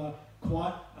 and you are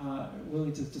quite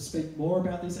willing to speak more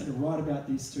about this and to write about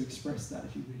this, to express that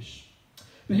if you wish.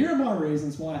 But here are my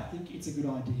reasons why I think it's a good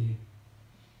idea.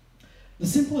 The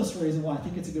simplest reason why I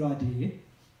think it's a good idea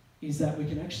is that we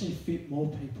can actually fit more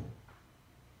people.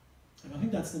 And I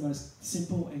think that's the most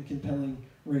simple and compelling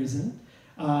reason.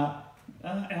 Our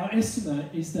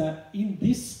estimate is that in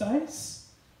this space,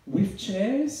 with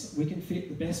chairs, we can fit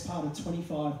the best part of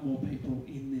 25 more people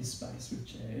in this space with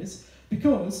chairs,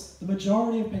 because the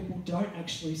majority of people don't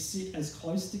actually sit as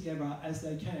close together as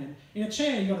they can. In a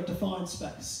chair, you've got a defined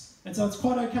space, and so it's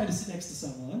quite okay to sit next to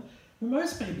someone. For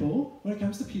most people, when it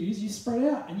comes to pews, you spread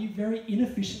out and you very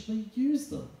inefficiently use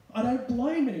them. I don't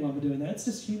blame anyone for doing that, it's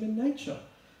just human nature.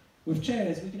 With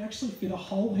chairs, we can actually fit a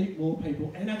whole heap more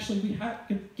people, and actually we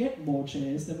can get more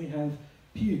chairs than we have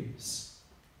pews.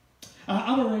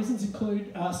 Other reasons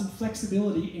include some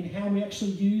flexibility in how we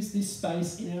actually use this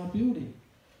space in our building.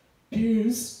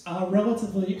 Pews are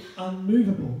relatively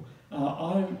unmovable.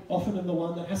 I'm often the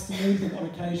one that has to move them on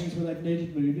occasions when they've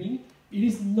needed moving. It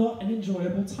is not an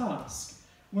enjoyable task.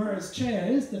 Whereas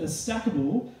chairs that are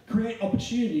stackable create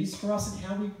opportunities for us in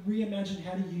how we reimagine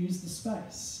how to use the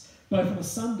space, both on a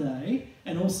Sunday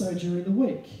and also during the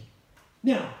week.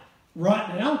 Now,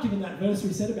 right now, given that verse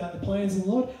we said about the plans of the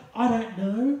Lord, I don't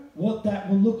know what that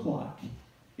will look like.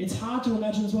 It's hard to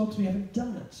imagine as well because we haven't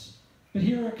done it. But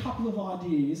here are a couple of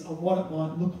ideas on what it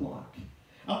might look like.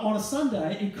 On a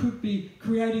Sunday, it could be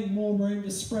creating more room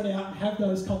to spread out and have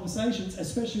those conversations,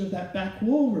 especially with that back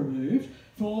wall removed,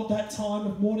 for that time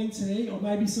of morning tea, or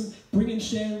maybe some bring and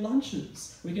share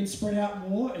lunches. We can spread out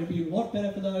more. It'd be a lot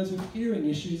better for those with hearing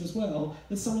issues as well,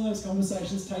 that some of those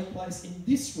conversations take place in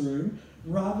this room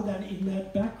rather than in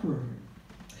that back room.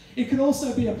 It could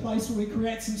also be a place where we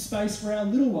create some space for our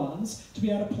little ones to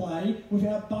be able to play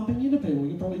without bumping into people. We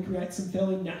can probably create some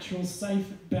fairly natural, safe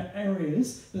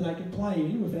areas that they can play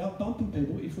in without bumping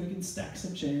people if we can stack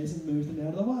some chairs and move them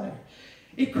out of the way.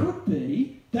 It could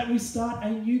be that we start a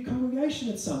new congregation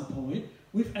at some point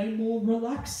with a more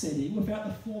relaxed setting without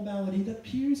the formality that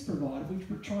pews provide. We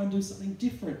try and do something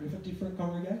different with a different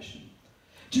congregation.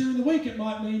 During the week, it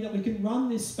might mean that we can run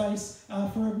this space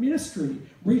for a ministry,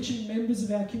 reaching members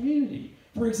of our community.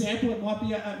 For example, it might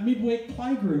be a midweek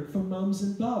playgroup for mums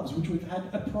and bubs, which we've had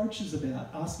approaches about,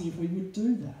 asking if we would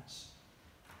do that.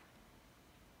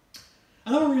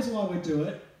 Another reason why we do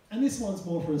it, and this one's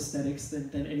more for aesthetics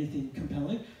than anything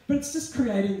compelling, but it's just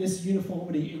creating this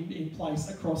uniformity in place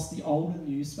across the old and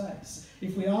new space.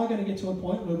 If we are going to get to a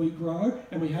point where we grow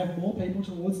and we have more people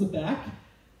towards the back,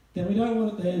 then we don't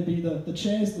want it there to be the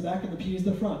chairs in the back and the pews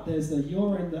in the front. There's the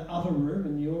you're in the other room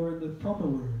and you're in the proper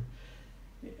room.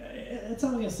 It's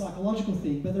only a psychological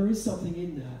thing, but there is something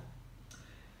in that.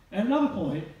 And another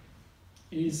point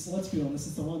is, let's be honest,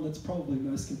 it's the one that's probably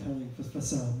most compelling for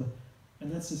some, and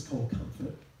that's just called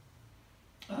comfort.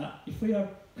 If we are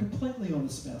completely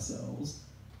honest with ourselves,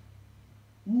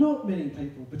 not many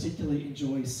people particularly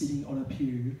enjoy sitting on a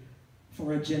pew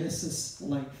for a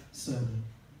Genesis-length sermon.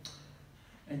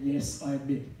 And yes, I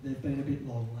admit, they've been a bit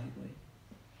long lately.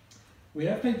 We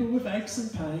have people with aches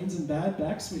and pains and bad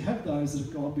backs. We have those that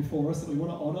have gone before us that we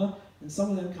want to honour, and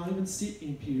some of them can't even sit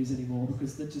in pews anymore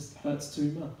because that just hurts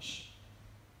too much.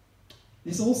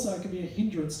 This also can be a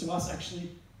hindrance to us actually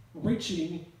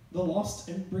reaching the lost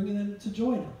and bringing them to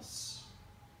join us.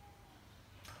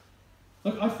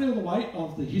 Look, I feel the weight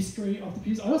of the history of the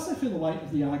pews. I also feel the weight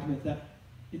of the argument that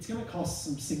it's going to cost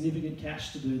some significant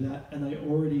cash to do that, and they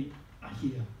already are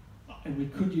here, and we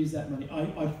could use that money.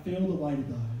 I feel the weight of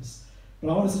those,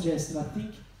 but I want to suggest that I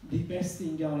think the best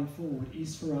thing going forward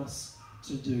is for us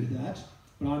to do that.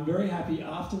 But I'm very happy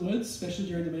afterwards, especially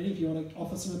during the meeting, if you want to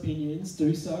offer some opinions,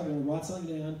 do so. If you want to write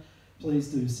something down, please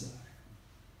do so.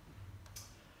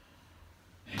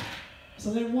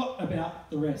 So then what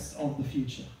about the rest of the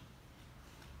future?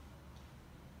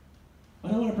 I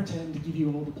don't want to pretend to give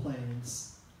you all the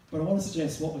plans, but I want to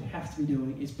suggest what we have to be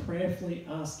doing is prayerfully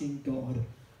asking God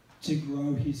to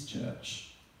grow his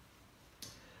church.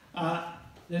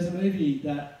 There's a movie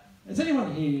that, has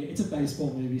anyone here, it's a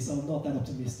baseball movie, so I'm not that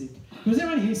optimistic, but has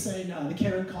anyone here seen the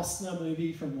Kevin Costner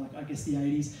movie from, like, I guess the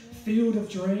 80s, Field of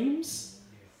Dreams?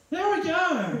 There we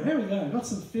go, got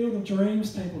some Field of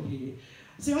Dreams people here.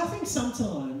 See, I think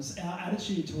sometimes our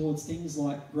attitude towards things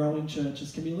like growing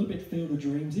churches can be a little bit Field of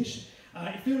Dreams-ish.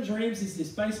 Field of Dreams is this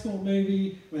baseball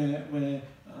movie where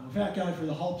without going through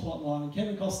the whole plot line,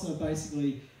 Kevin Costner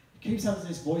basically keeps having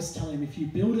this voice telling him, if you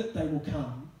build it, they will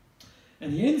come.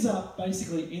 And he ends up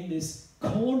basically in this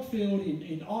cornfield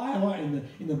in Iowa,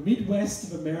 in the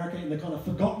Midwest of America, in the kind of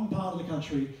forgotten part of the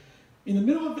country, in the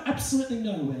middle of absolutely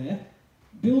nowhere,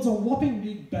 builds a whopping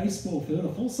big baseball field,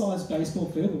 a full-size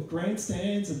baseball field with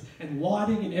grandstands and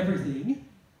lighting and everything.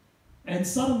 And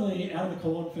suddenly, out of the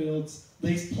cornfields,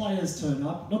 these players turn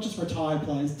up, not just retired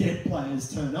players, dead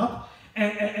players turn up.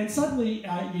 And suddenly,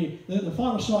 the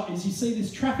final shot is you see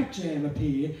this traffic jam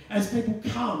appear as people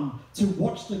come to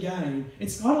watch the game.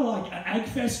 It's kind of like an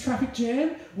AgFest traffic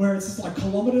jam, where it's just like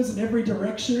kilometres in every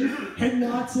direction,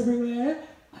 headlights everywhere,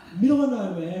 middle of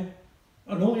nowhere,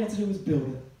 and all he had to do was build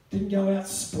it. Didn't go out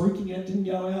spruiking it, didn't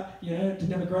go out,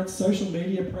 didn't have a great social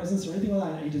media presence or anything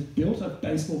like that. He just built a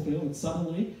baseball field, and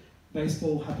suddenly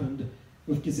baseball happened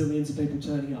with gazillions of people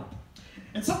turning up.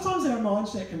 And sometimes our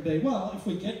mindset can be, well, if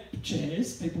we get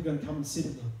chairs, people are going to come and sit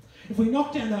in them. If we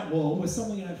knock down that wall, we're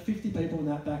suddenly going to have 50 people in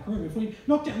that back room. If we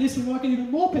knock down this, we might get even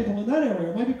more people in that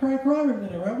area, or maybe create a grow room in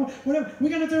that area, whatever. We're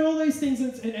going to do all these things,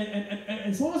 and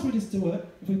as long as we just do it,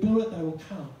 if we build it, they will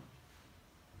come.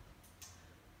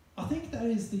 I think that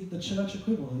is the church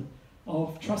equivalent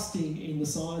of trusting in the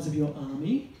size of your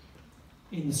army,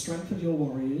 in the strength of your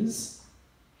warriors,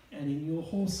 and in your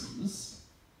horses,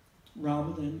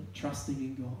 rather than trusting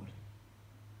in God.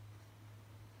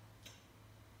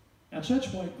 Our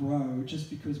church won't grow just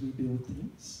because we build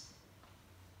things.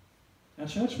 Our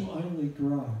church will only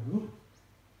grow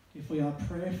if we are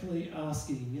prayerfully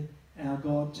asking our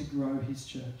God to grow his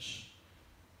church.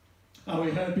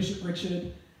 We heard Bishop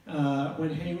Richard,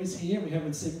 when he was here, we heard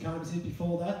when Stephen Carr was here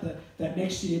before that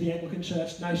next year the Anglican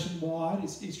Church nationwide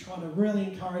is trying to really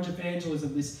encourage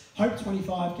evangelism, this Hope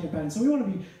 25 campaign. So we want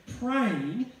to be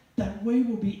praying that we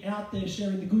will be out there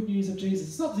sharing the good news of Jesus.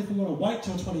 It's not as if we want to wait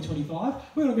till 2025.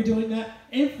 We want to be doing that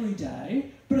every day,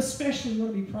 but especially we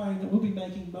want to be praying that we'll be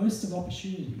making most of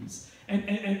opportunities.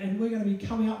 And we're going to be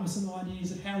coming up with some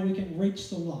ideas of how we can reach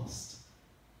the lost.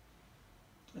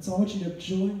 And so I want you to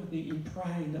join with me in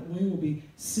praying that we will be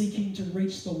seeking to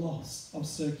reach the lost of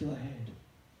Circular Head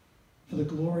for the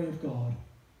glory of God,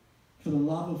 for the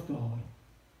love of God,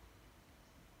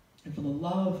 and for the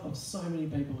love of so many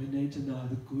people who need to know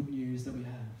the good news that we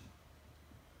have.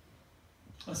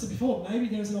 I said before, maybe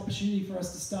there's an opportunity for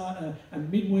us to start a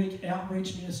midweek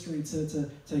outreach ministry to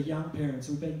young parents.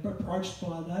 We've been approached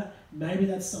by that. Maybe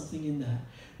that's something in that.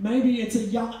 Maybe it's a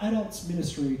young adults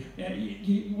ministry.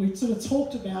 We sort of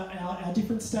talked about our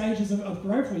different stages of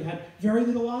growth. We had very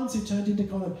little ones who turned into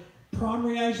kind of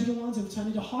primary age little ones, who've turned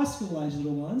into high school age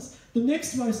little ones. The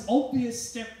next most obvious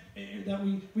step that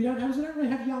we don't have is we don't really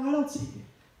have young adults here.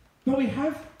 But we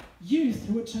have youth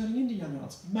who are turning into young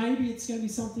adults. Maybe it's going to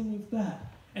be something with that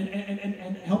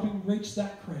and helping reach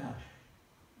that crowd.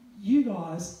 You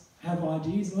guys have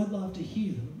ideas and I'd love to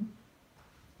hear them.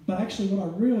 But actually what I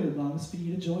really love is for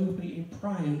you to join with me in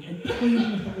praying and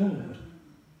pleading with the Lord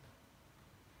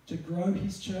to grow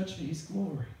his church for his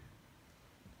glory.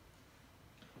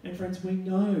 And friends, we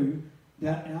know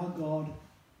that our God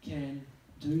can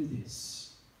do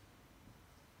this.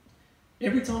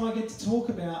 Every time I get to talk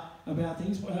about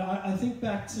things, I think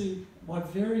back to my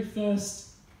very first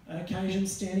occasion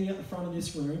standing at the front of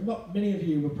this room. Not many of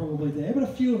you were probably there, but a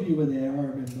few of you were there, I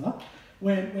remember,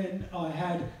 when I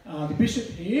had the bishop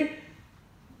here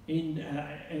in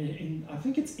I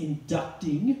think it's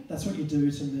inducting, that's what you do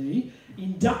to me,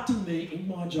 inducting me in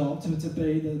my job to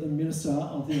be the minister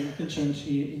of the Anglican Church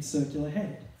here in Circular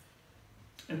Head.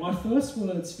 And my first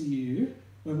words for you,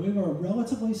 when we were a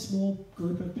relatively small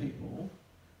group of people,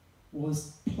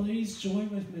 was please join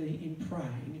with me in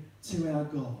praying to our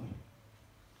God.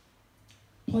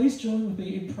 Please join with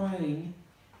me in praying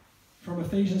from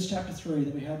Ephesians chapter 3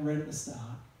 that we had read at the start.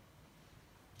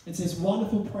 It's this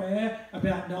wonderful prayer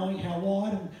about knowing how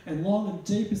wide and long and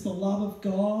deep is the love of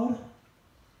God,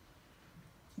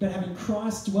 about having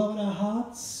Christ dwell in our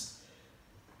hearts.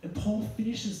 And Paul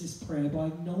finishes this prayer by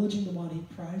acknowledging the one he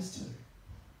prays to.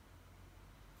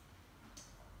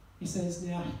 He says,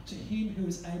 now to him who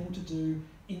is able to do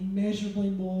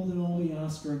immeasurably more than all we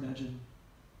ask or imagine,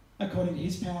 according to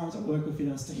his power at work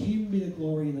within us, to him be the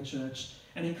glory in the church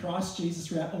and in Christ Jesus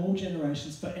throughout all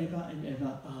generations, forever and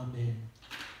ever. Amen.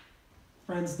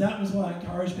 Friends, that was why I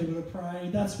encourage people to pray.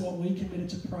 That's what we committed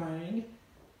to praying.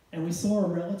 And we saw a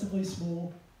relatively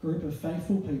small group of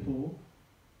faithful people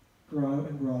grow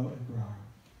and grow and grow.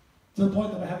 To the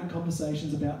point that we're having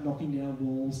conversations about knocking down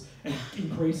walls and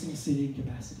increasing seating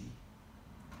capacity.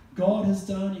 God has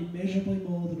done immeasurably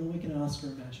more than all we can ask or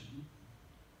imagine.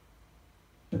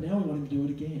 But now we want him to do it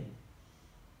again.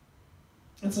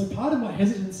 And so part of my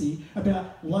hesitancy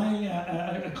about laying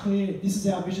out a clear, this is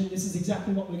our vision, this is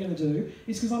exactly what we're going to do,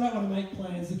 is because I don't want to make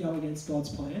plans that go against God's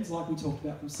plans, like we talked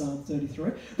about from Psalm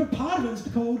 33. But part of it is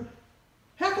called,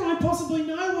 how can I possibly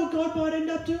know what God might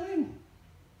end up doing?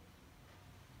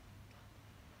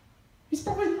 He's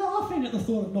probably laughing at the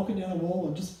thought of knocking down a wall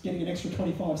and just getting an extra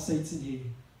 25 seats in here.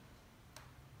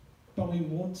 But we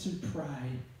want to pray,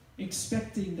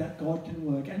 expecting that God can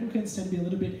work. Anglicans tend to be a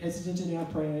little bit hesitant in our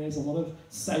prayers, a lot of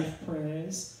safe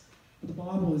prayers. But the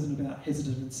Bible isn't about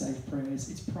hesitant and safe prayers.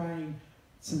 It's praying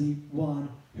to the one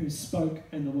who spoke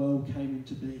and the world came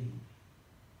into being.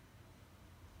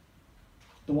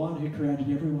 The one who created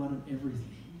everyone and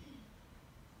everything.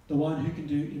 The one who can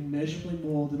do immeasurably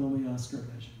more than all we ask or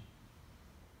imagine.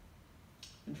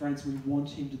 And friends, we want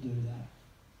him to do that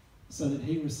so that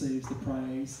he receives the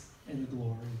praise and the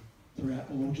glory throughout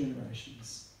all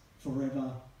generations,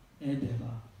 forever and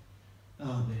ever.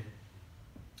 Amen.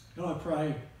 And I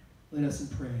pray, let us in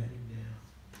prayer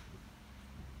now.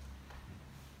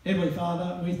 Heavenly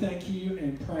Father, we thank you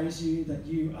and praise you that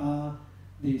you are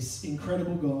this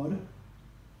incredible God.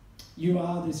 You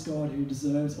are this God who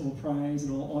deserves all praise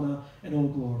and all honour and all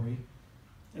glory.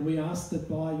 And we ask that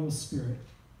by your Spirit,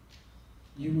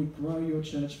 you would grow your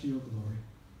church for your glory.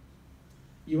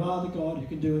 You are the God who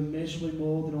can do immeasurably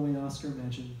more than all we ask or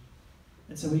imagine.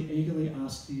 And so we eagerly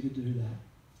ask for you to do that.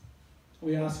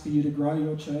 We ask for you to grow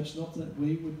your church, not that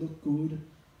we would look good,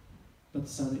 but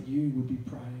so that you would be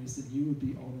praised, and you would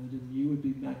be honoured, and you would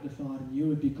be magnified, and you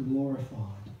would be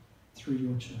glorified through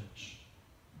your church.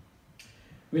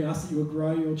 We ask that you will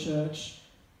grow your church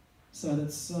so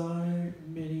that so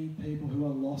many people who are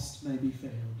lost may be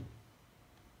found.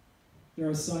 There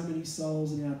are so many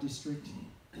souls in our district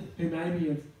who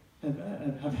maybe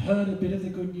have heard a bit of the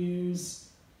good news,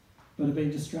 but have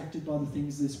been distracted by the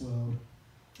things of this world.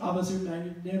 Others who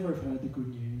maybe never have heard the good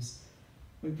news.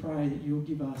 We pray that you'll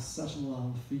give us such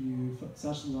love for you,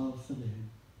 such love for them,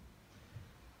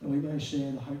 that we may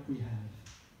share the hope we have,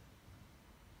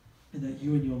 and that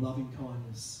you in your loving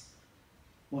kindness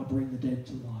might bring the dead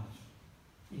to life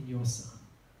in your Son.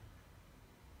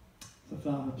 So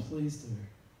Father, please do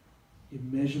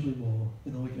immeasurably more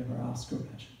than all we could ever ask or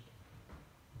imagine.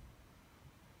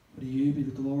 For to you be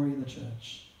the glory in the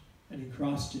church and in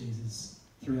Christ Jesus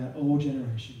throughout all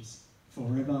generations,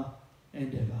 forever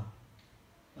and ever.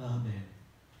 Amen.